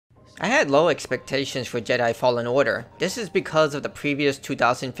I had low expectations for Jedi Fallen Order. This is because of the previous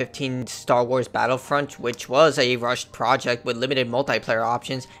 2015 Star Wars Battlefront, which was a rushed project with limited multiplayer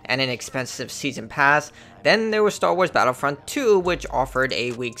options and an expensive season pass. Then there was Star Wars Battlefront 2, which offered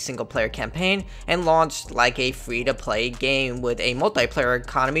a weak single-player campaign and launched like a free-to-play game with a multiplayer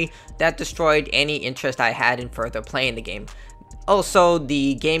economy that destroyed any interest I had in further playing the game. Also,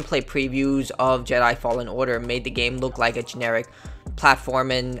 the gameplay previews of Jedi Fallen Order made the game look like a generic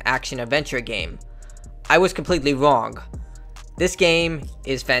platform and action-adventure game. I was completely wrong. This game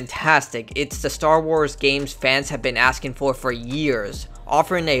is fantastic. It's the Star Wars games fans have been asking for years,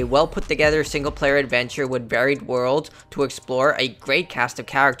 offering a well-put-together single-player adventure with varied worlds to explore, a great cast of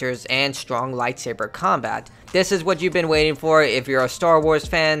characters, and strong lightsaber combat. This is what you've been waiting for. If you're a Star Wars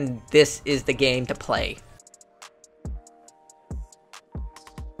fan, this is the game to play.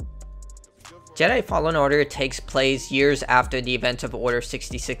 Jedi Fallen Order takes place years after the events of Order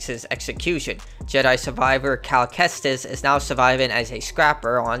 66's execution. Jedi survivor Cal Kestis is now surviving as a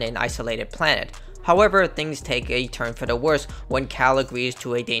scrapper on an isolated planet. However, things take a turn for the worse when Cal agrees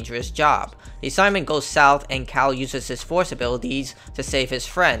to a dangerous job. The assignment goes south and Cal uses his Force abilities to save his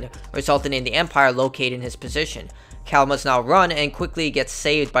friend, resulting in the Empire locating his position. Cal must now run and quickly gets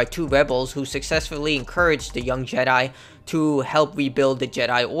saved by two rebels who successfully encourage the young Jedi to help rebuild the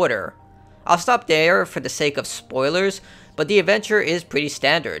Jedi Order. I'll stop there for the sake of spoilers, but the adventure is pretty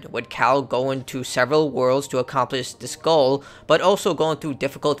standard, with Cal going to several worlds to accomplish this goal, but also going through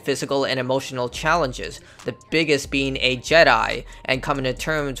difficult physical and emotional challenges, the biggest being a Jedi, and coming to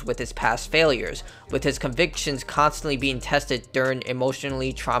terms with his past failures, with his convictions constantly being tested during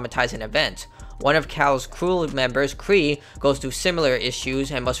emotionally traumatizing events. One of Cal's crew members, Kree, goes through similar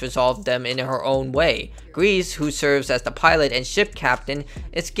issues and must resolve them in her own way. Grease, who serves as the pilot and ship captain,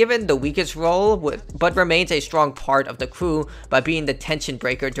 is given the weakest role, but remains a strong part of the crew by being the tension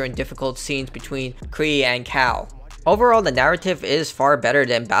breaker during difficult scenes between Kree and Cal. Overall, the narrative is far better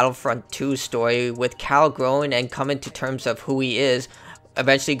than Battlefront 2's story, with Cal growing and coming to terms of who he is,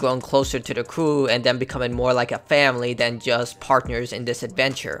 eventually growing closer to the crew and then becoming more like a family than just partners in this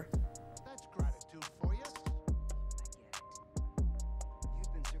adventure.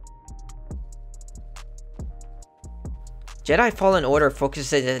 Jedi Fallen Order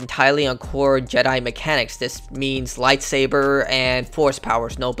focuses entirely on core Jedi mechanics. This means lightsaber and force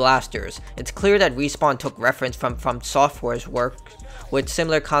powers, no blasters. It's clear that Respawn took reference from Software's work, with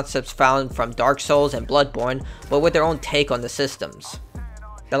similar concepts found from Dark Souls and Bloodborne, but with their own take on the systems.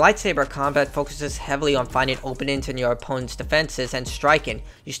 The lightsaber combat focuses heavily on finding openings in your opponent's defenses and striking.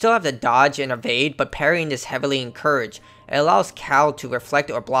 You still have to dodge and evade, but parrying is heavily encouraged. It allows Cal to reflect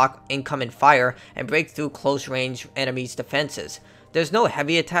or block incoming fire and break through close-range enemies' defenses. There's no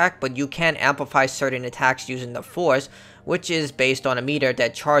heavy attack, but you can amplify certain attacks using the Force, which is based on a meter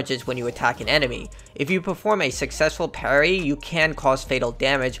that charges when you attack an enemy. If you perform a successful parry, you can cause fatal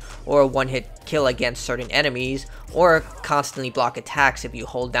damage or a one-hit kill against certain enemies, or constantly block attacks if you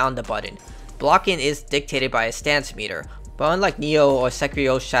hold down the button. Blocking is dictated by a stance meter, but unlike Neo or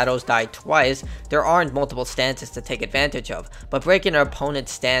Sekiro Shadows Die Twice, there aren't multiple stances to take advantage of, but breaking an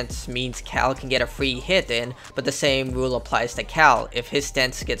opponent's stance means Cal can get a free hit in, but the same rule applies to Cal. If his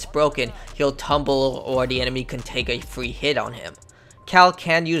stance gets broken, he'll tumble or the enemy can take a free hit on him. Cal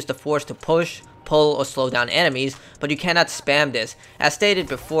can use the Force to push, pull, or slow down enemies, but you cannot spam this. As stated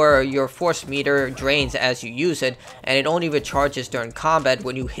before, your Force meter drains as you use it, and it only recharges during combat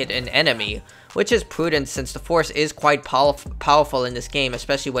when you hit an enemy, which is prudent since the Force is quite powerful in this game,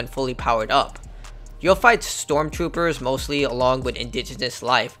 especially when fully powered up. You'll fight stormtroopers mostly along with indigenous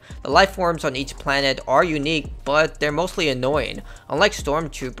life. The life forms on each planet are unique, but they're mostly annoying. Unlike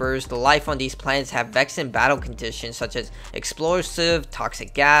stormtroopers, the life on these planets have vexing battle conditions such as explosive,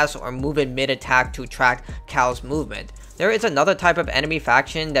 toxic gas, or moving mid-attack to track Cal's movement. There is another type of enemy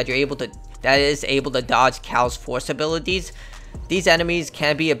faction that is able to dodge Cal's Force abilities. These enemies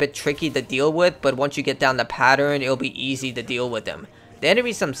can be a bit tricky to deal with, but once you get down the pattern, it'll be easy to deal with them. The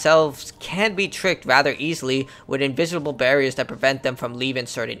enemies themselves can be tricked rather easily with invisible barriers that prevent them from leaving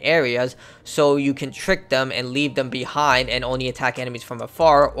certain areas, so you can trick them and leave them behind and only attack enemies from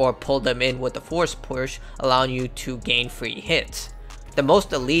afar or pull them in with the Force push, allowing you to gain free hits. The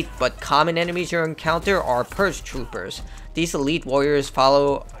most elite but common enemies you encounter are Purge Troopers. These elite warriors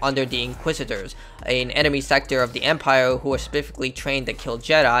follow under the Inquisitors, an enemy sector of the Empire who are specifically trained to kill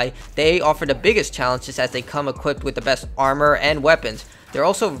Jedi. They offer the biggest challenges as they come equipped with the best armor and weapons. They're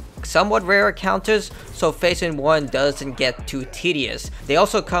also somewhat rare encounters, so facing one doesn't get too tedious. They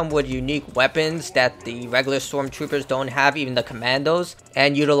also come with unique weapons that the regular stormtroopers don't have, even the commandos,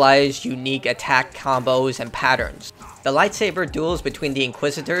 and utilize unique attack combos and patterns. The lightsaber duels between the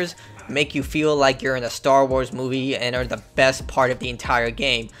Inquisitors make you feel like you're in a Star Wars movie and are the best part of the entire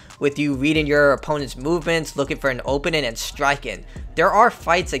game, with you reading your opponent's movements, looking for an opening, and striking. There are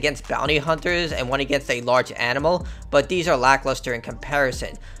fights against bounty hunters and one against a large animal, but these are lackluster in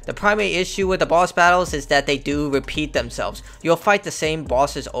comparison. The primary issue with the boss battles is that they do repeat themselves. You'll fight the same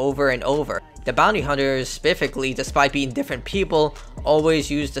bosses over and over. The bounty hunters, specifically, despite being different people,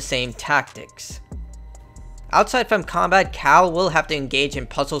 always use the same tactics. Outside from combat, Cal will have to engage in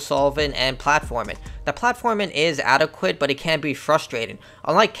puzzle solving and platforming. The platforming is adequate, but it can be frustrating.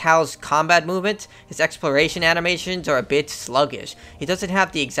 Unlike Cal's combat movements, his exploration animations are a bit sluggish. He doesn't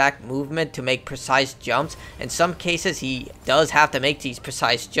have the exact movement to make precise jumps. In some cases, he does have to make these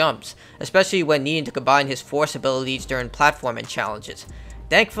precise jumps, especially when needing to combine his force abilities during platforming challenges.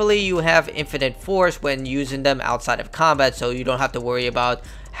 Thankfully, you have infinite force when using them outside of combat, so you don't have to worry about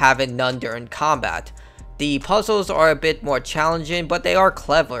having none during combat. The puzzles are a bit more challenging, but they are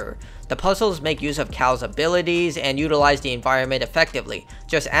clever. The puzzles make use of Cal's abilities and utilize the environment effectively.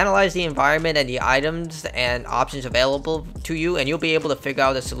 Just analyze the environment and the items and options available to you, and you'll be able to figure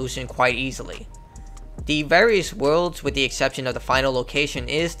out a solution quite easily. The various worlds, with the exception of the final location,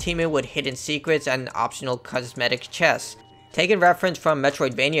 is teeming with hidden secrets and optional cosmetic chests. Taking reference from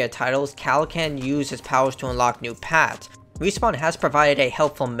Metroidvania titles, Cal can use his powers to unlock new paths. Respawn has provided a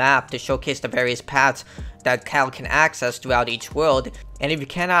helpful map to showcase the various paths that Cal can access throughout each world, and if you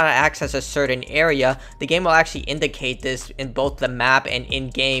cannot access a certain area, the game will actually indicate this in both the map and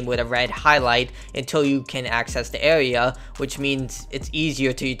in-game with a red highlight until you can access the area, which means it's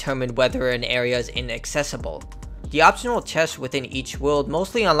easier to determine whether an area is inaccessible. The optional chests within each world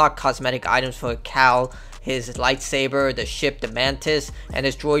mostly unlock cosmetic items for Cal, his lightsaber, the ship the Mantis, and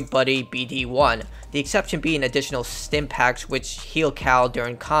his droid buddy BD-1, the exception being additional stim packs which heal Cal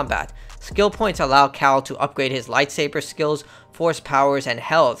during combat. Skill points allow Cal to upgrade his lightsaber skills, force powers, and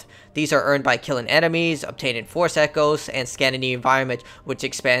health. These are earned by killing enemies, obtaining force echoes, and scanning the environment, which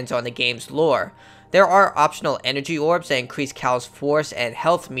expands on the game's lore. There are optional energy orbs that increase Cal's force and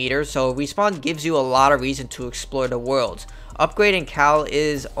health meter, so Respawn gives you a lot of reason to explore the worlds. Upgrading Cal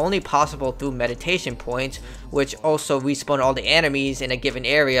is only possible through meditation points, which also respawn all the enemies in a given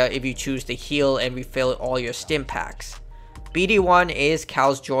area if you choose to heal and refill all your stim packs. BD-1 is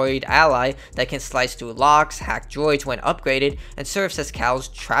Cal's droid ally that can slice through locks, hack droids when upgraded, and serves as Cal's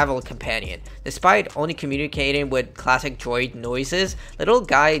travel companion. Despite only communicating with classic droid noises, Little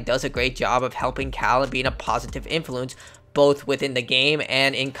Guy does a great job of helping Cal and being a positive influence both within the game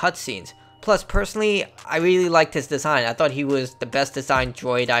and in cutscenes. Plus, personally, I really liked his design. I thought he was the best designed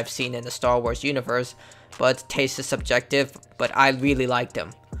droid I've seen in the Star Wars universe, but taste is subjective, but I really liked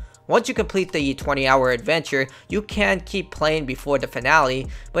him. Once you complete the 20-hour adventure, you can keep playing before the finale,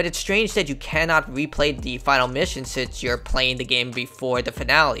 but it's strange that you cannot replay the final mission since you're playing the game before the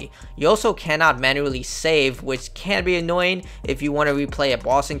finale. You also cannot manually save, which can be annoying if you want to replay a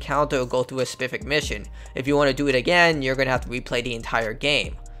boss encounter or go through a specific mission. If you want to do it again, you're going to have to replay the entire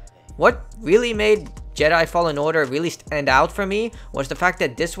game. What really made Jedi Fallen Order really stand out for me was the fact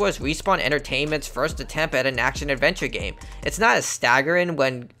that this was Respawn Entertainment's first attempt at an action-adventure game. It's not as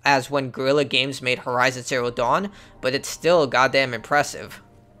staggering as when Guerrilla Games made Horizon Zero Dawn, but it's still goddamn impressive.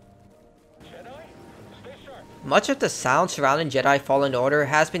 Much of the sound surrounding Jedi Fallen Order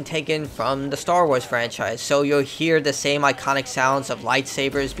has been taken from the Star Wars franchise, so you'll hear the same iconic sounds of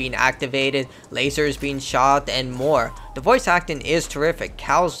lightsabers being activated, lasers being shot, and more. The voice acting is terrific.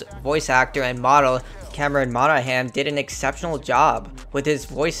 Cal's voice actor and model, Cameron Monaghan, did an exceptional job, with his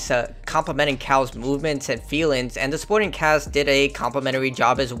voice complementing Cal's movements and feelings, and the supporting cast did a complimentary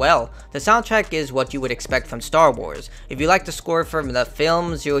job as well. The soundtrack is what you would expect from Star Wars. If you like the score from the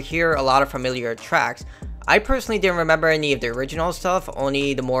films, you'll hear a lot of familiar tracks. I personally didn't remember any of the original stuff,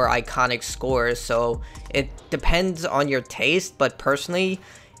 only the more iconic scores, so it depends on your taste, but personally,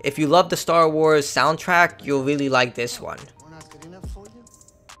 if you love the Star Wars soundtrack, you'll really like this one.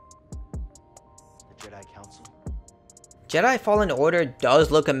 Jedi Fallen Order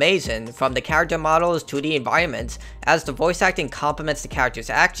does look amazing, from the character models to the environments. As the voice acting complements the character's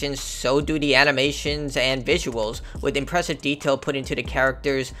actions, so do the animations and visuals, with impressive detail put into the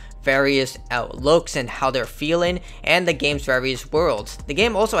characters' various outlooks and how they're feeling, and the game's various worlds. The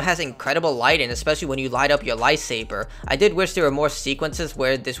game also has incredible lighting, especially when you light up your lightsaber. I did wish there were more sequences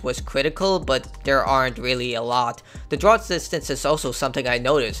where this was critical, but there aren't really a lot. The draw distance is also something I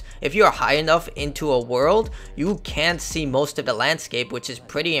noticed. If you are high enough into a world, you can see most of the landscape, which is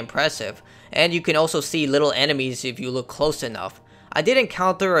pretty impressive. And you can also see little enemies if you look close enough. I did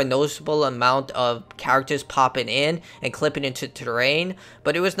encounter a noticeable amount of characters popping in and clipping into terrain,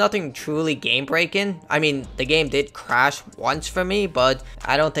 but it was nothing truly game breaking. I mean, the game did crash once for me, but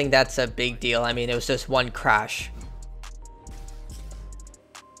I don't think that's a big deal. I mean, it was just one crash.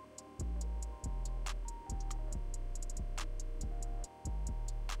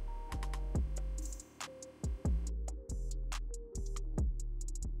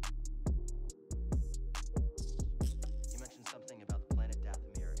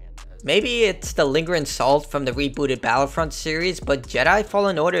 Maybe it's the lingering salt from the rebooted Battlefront series, but Jedi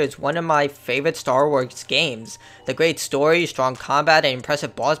Fallen Order is one of my favorite Star Wars games. The great story, strong combat, and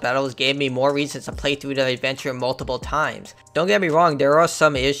impressive boss battles gave me more reasons to play through the adventure multiple times. Don't get me wrong, there are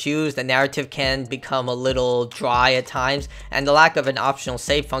some issues. The narrative can become a little dry at times, and the lack of an optional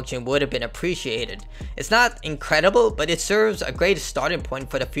save function would have been appreciated. It's not incredible, but it serves a great starting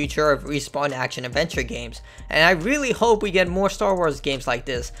point for the future of Respawn action-adventure games. And I really hope we get more Star Wars games like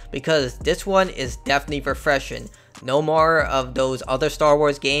this, because this one is definitely refreshing. No more of those other Star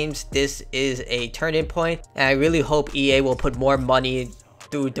Wars games. This is a turning point, and I really hope EA will put more money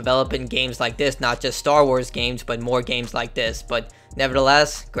through developing games like this, not just Star Wars games, but more games like this. But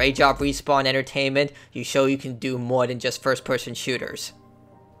nevertheless, great job Respawn Entertainment. You show you can do more than just first-person shooters.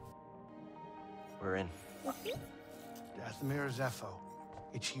 We're in. Dathomir or Zepho,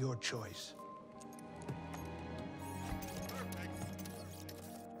 it's your choice.